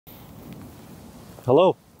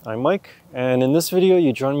Hello, I'm Mike, and in this video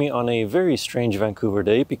you join me on a very strange Vancouver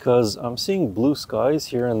day because I'm seeing blue skies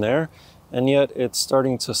here and there, and yet it's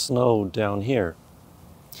starting to snow down here.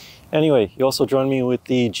 Anyway, you also join me with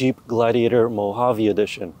the Jeep Gladiator Mojave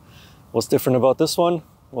edition. What's different about this one?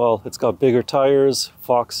 Well, it's got bigger tires,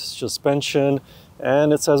 Fox suspension,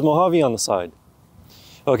 and it says Mojave on the side.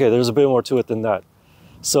 Okay, there's a bit more to it than that.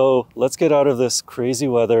 So let's get out of this crazy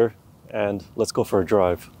weather and let's go for a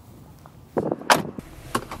drive.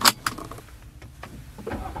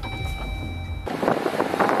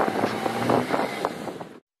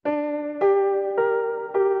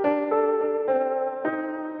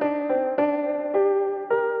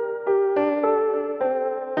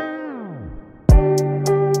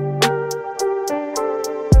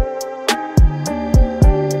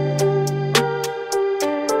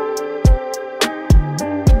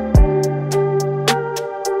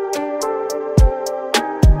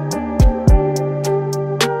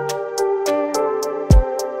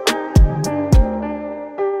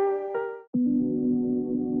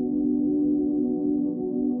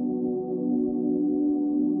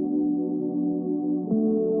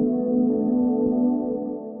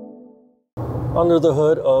 Under the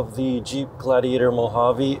hood of the Jeep Gladiator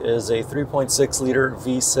Mojave is a 3.6 liter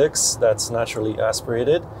V6 that's naturally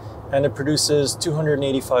aspirated, and it produces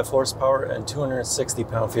 285 horsepower and 260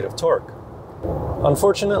 pound-feet of torque.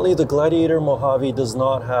 Unfortunately, the Gladiator Mojave does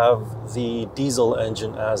not have the diesel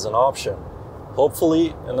engine as an option.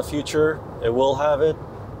 Hopefully, in the future, it will have it,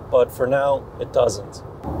 but for now, it doesn't.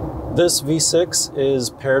 This V6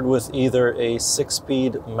 is paired with either a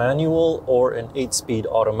 6-speed manual or an 8-speed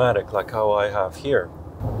automatic, like how I have here.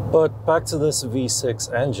 But back to this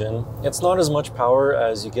V6 engine, it's not as much power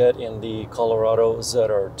as you get in the Colorado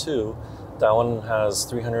ZR2. That one has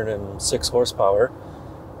 306 horsepower.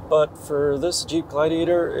 But for this Jeep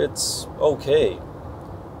Gladiator, it's okay.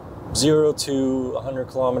 0 to 100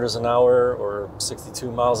 kilometers an hour or 62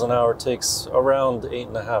 miles an hour takes around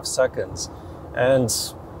 8.5 seconds. And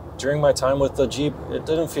during my time with the Jeep, it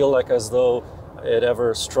didn't feel like as though it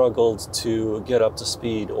ever struggled to get up to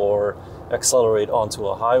speed or accelerate onto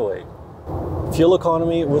a highway. Fuel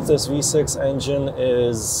economy with this V6 engine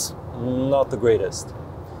is not the greatest.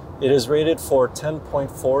 It is rated for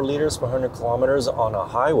 10.4 liters per 100 kilometers on a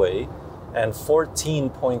highway and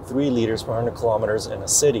 14.3 liters per 100 kilometers in a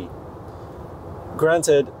city.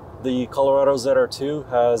 Granted, the Colorado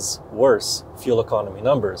ZR2 has worse fuel economy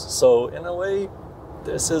numbers, so in a way,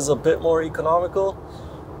 this is a bit more economical,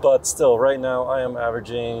 but still, right now I am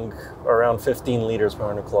averaging around 15 liters per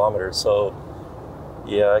 100 kilometers, so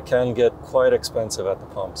yeah, it can get quite expensive at the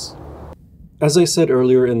pumps. As I said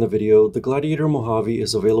earlier in the video, the Gladiator Mojave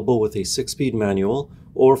is available with a 6-speed manual,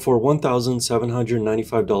 or for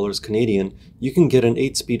 $1,795 Canadian, you can get an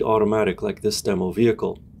 8-speed automatic like this demo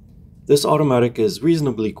vehicle. This automatic is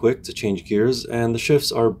reasonably quick to change gears, and the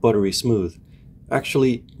shifts are buttery smooth.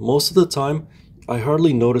 Actually, most of the time, I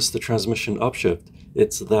hardly notice the transmission upshift,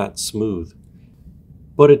 it's that smooth.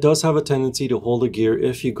 But it does have a tendency to hold a gear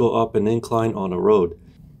if you go up an incline on a road.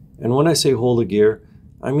 And when I say hold a gear,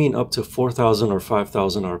 I mean up to 4,000 or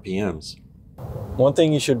 5,000 RPMs. One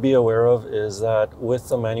thing you should be aware of is that with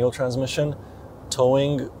the manual transmission,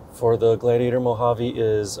 towing for the Gladiator Mojave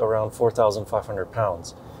is around 4,500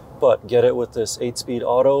 pounds. But get it with this 8-speed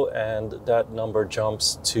auto and that number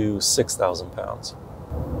jumps to 6,000 pounds.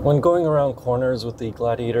 When going around corners with the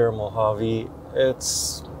Gladiator Mojave,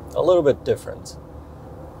 it's a little bit different.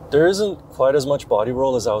 There isn't quite as much body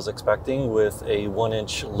roll as I was expecting with a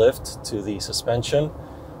 1-inch lift to the suspension,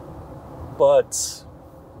 but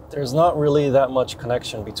there's not really that much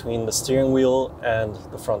connection between the steering wheel and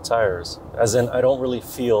the front tires, as in I don't really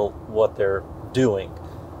feel what they're doing.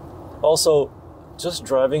 Also, just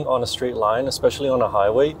driving on a straight line, especially on a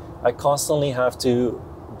highway, I constantly have to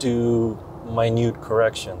do minute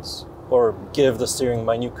corrections or give the steering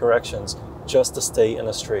minute corrections just to stay in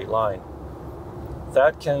a straight line.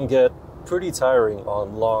 That can get pretty tiring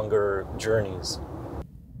on longer journeys.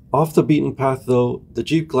 Off the beaten path though, the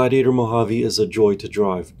Jeep Gladiator Mojave is a joy to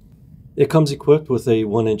drive. It comes equipped with a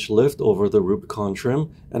 1-inch lift over the Rubicon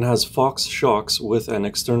trim and has Fox shocks with an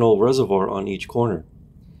external reservoir on each corner.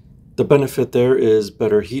 The benefit there is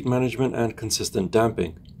better heat management and consistent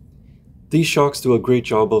damping. These shocks do a great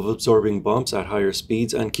job of absorbing bumps at higher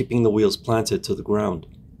speeds and keeping the wheels planted to the ground.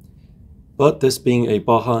 But this being a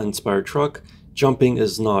Baja-inspired truck, jumping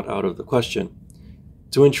is not out of the question.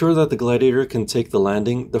 To ensure that the Gladiator can take the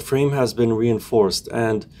landing, the frame has been reinforced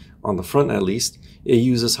and, on the front at least, it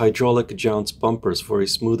uses hydraulic jounce bumpers for a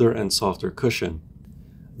smoother and softer cushion.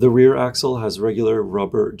 The rear axle has regular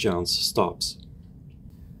rubber jounce stops.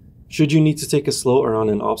 Should you need to take it slow around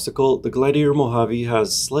an obstacle, the Gladiator Mojave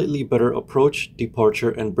has slightly better approach,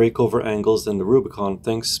 departure, and breakover angles than the Rubicon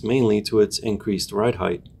thanks mainly to its increased ride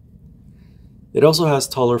height. It also has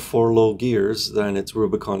taller 4 low gears than its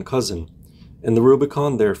Rubicon cousin. In the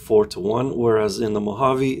Rubicon, they're 4:1, whereas in the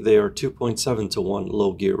Mojave, they are 2.7:1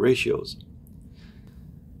 low gear ratios.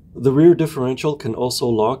 The rear differential can also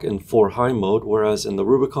lock in 4 high mode, whereas in the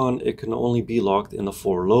Rubicon, it can only be locked in the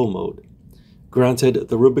 4 low mode. Granted,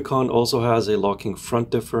 the Rubicon also has a locking front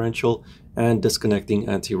differential and disconnecting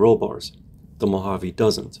anti-roll bars. The Mojave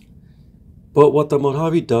doesn't. But what the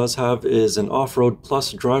Mojave does have is an off-road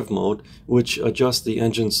plus drive mode, which adjusts the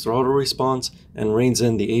engine's throttle response and reins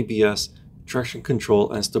in the ABS, traction control,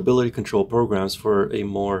 and stability control programs for a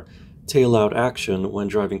more tail-out action when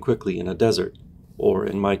driving quickly in a desert, or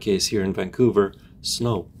in my case here in Vancouver,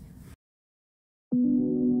 snow.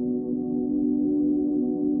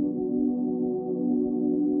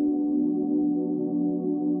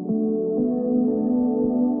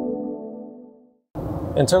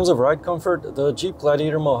 In terms of ride comfort, the Jeep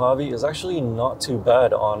Gladiator Mojave is actually not too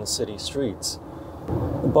bad on city streets.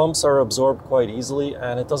 The bumps are absorbed quite easily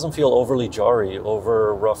and it doesn't feel overly jarry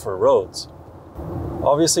over rougher roads.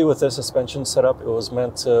 Obviously with this suspension setup, it was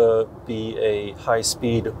meant to be a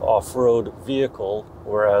high-speed off-road vehicle,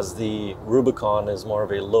 whereas the Rubicon is more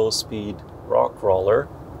of a low-speed rock crawler.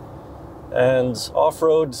 And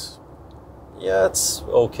off-road, yeah, it's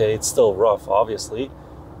okay, it's still rough obviously,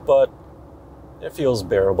 but it feels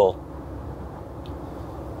bearable.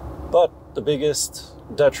 But the biggest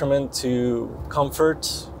detriment to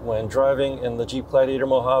comfort when driving in the Jeep Gladiator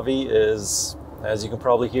Mojave is, as you can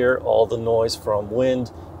probably hear, all the noise from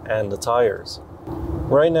wind and the tires.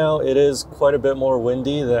 Right now it is quite a bit more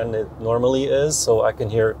windy than it normally is, so I can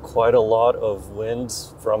hear quite a lot of wind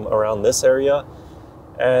from around this area.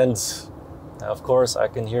 And of course I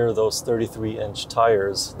can hear those 33-inch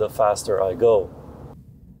tires the faster I go.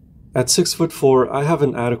 At 6'4", I have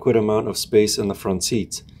an adequate amount of space in the front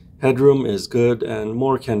seats. Headroom is good and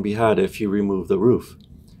more can be had if you remove the roof.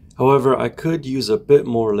 However, I could use a bit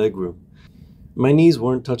more legroom. My knees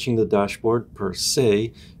weren't touching the dashboard per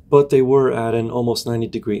se, but they were at an almost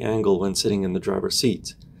 90-degree angle when sitting in the driver's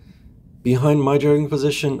seat. Behind my driving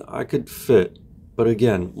position, I could fit, but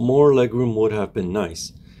again, more legroom would have been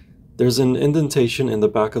nice. There's an indentation in the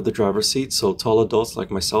back of the driver's seat so tall adults like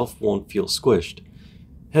myself won't feel squished.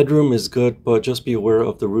 Headroom is good, but just be aware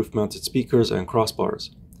of the roof-mounted speakers and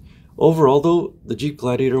crossbars. Overall though, the Jeep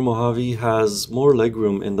Gladiator Mojave has more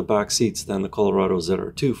legroom in the back seats than the Colorado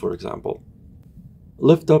ZR2, for example.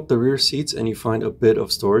 Lift up the rear seats and you find a bit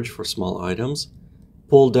of storage for small items.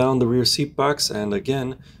 Pull down the rear seat backs and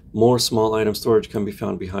again, more small item storage can be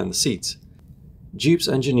found behind the seats. Jeep's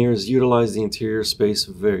engineers utilize the interior space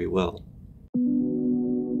very well.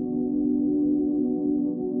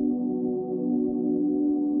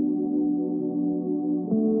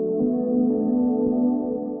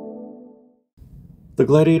 The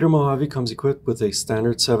Gladiator Mojave comes equipped with a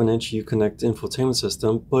standard 7-inch Uconnect infotainment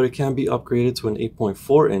system, but it can be upgraded to an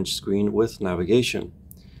 8.4-inch screen with navigation.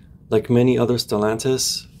 Like many other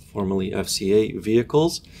Stellantis, formerly FCA,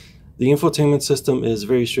 vehicles, the infotainment system is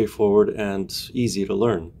very straightforward and easy to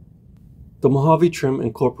learn. The Mojave trim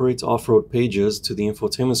incorporates off-road pages to the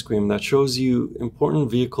infotainment screen that shows you important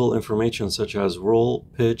vehicle information such as roll,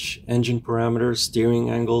 pitch, engine parameters, steering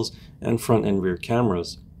angles, and front and rear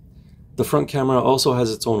cameras. The front camera also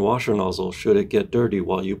has its own washer nozzle should it get dirty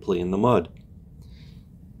while you play in the mud.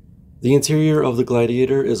 The interior of the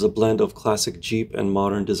Gladiator is a blend of classic Jeep and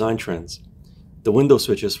modern design trends. The window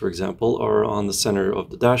switches, for example, are on the center of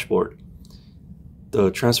the dashboard.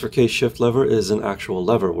 The transfer case shift lever is an actual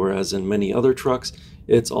lever, whereas in many other trucks,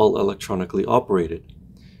 it's all electronically operated.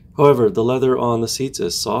 However, the leather on the seats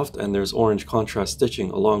is soft and there's orange contrast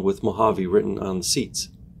stitching along with Mojave written on the seats.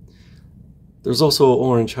 There's also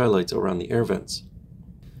orange highlights around the air vents.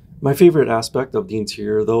 My favorite aspect of the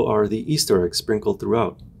interior though are the Easter eggs sprinkled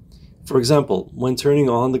throughout. For example, when turning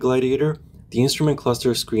on the Gladiator, the instrument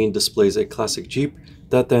cluster screen displays a classic Jeep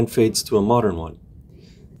that then fades to a modern one.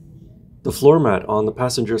 The floor mat on the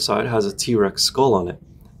passenger side has a T-Rex skull on it.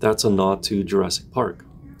 That's a nod to Jurassic Park.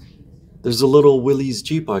 There's a little Willys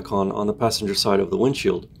Jeep icon on the passenger side of the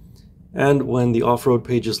windshield. And when the off-road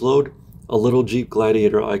pages load, a little Jeep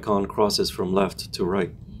Gladiator icon crosses from left to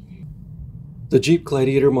right. The Jeep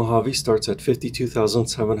Gladiator Mojave starts at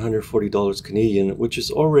 $52,740 Canadian, which is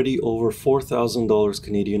already over $4,000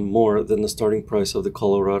 Canadian more than the starting price of the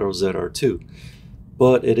Colorado ZR2.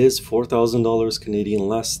 But it is $4,000 Canadian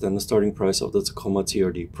less than the starting price of the Tacoma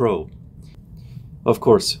TRD Pro. Of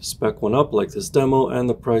course, spec one up like this demo and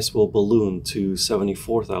the price will balloon to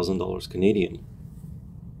 $74,000 Canadian.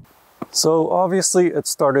 So obviously it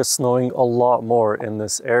started snowing a lot more in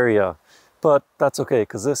this area, but that's okay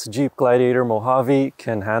because this Jeep Gladiator Mojave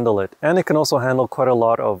can handle it, and it can also handle quite a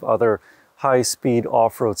lot of other high-speed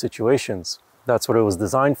off-road situations. That's what it was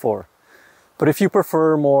designed for. But if you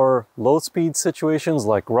prefer more low-speed situations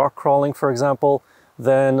like rock crawling, for example,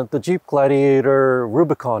 then the Jeep Gladiator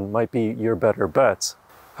Rubicon might be your better bet.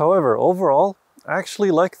 However, overall, I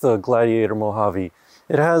actually like the Gladiator Mojave.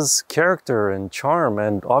 It has character and charm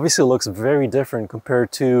and obviously looks very different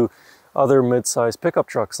compared to other mid-size pickup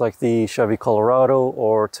trucks like the Chevy Colorado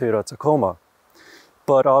or Toyota Tacoma.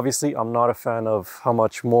 But obviously I'm not a fan of how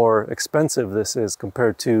much more expensive this is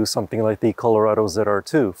compared to something like the Colorado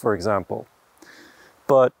ZR2, for example.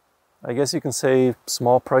 But I guess you can say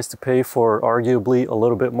small price to pay for arguably a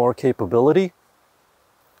little bit more capability.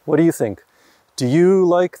 What do you think? Do you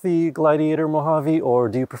like the Gladiator Mojave, or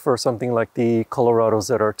do you prefer something like the Colorado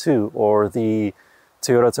ZR2 or the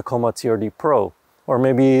Toyota Tacoma TRD Pro, or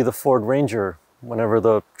maybe the Ford Ranger whenever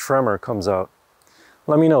the Tremor comes out?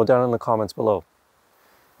 Let me know down in the comments below.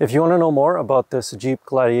 If you want to know more about this Jeep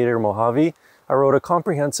Gladiator Mojave, I wrote a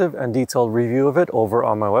comprehensive and detailed review of it over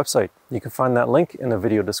on my website. You can find that link in the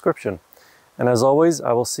video description. And as always,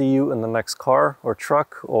 I will see you in the next car or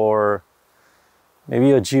truck or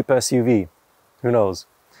maybe a Jeep SUV. Who knows?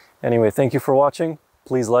 Anyway, thank you for watching.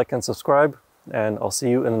 Please like and subscribe, and I'll see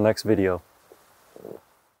you in the next video.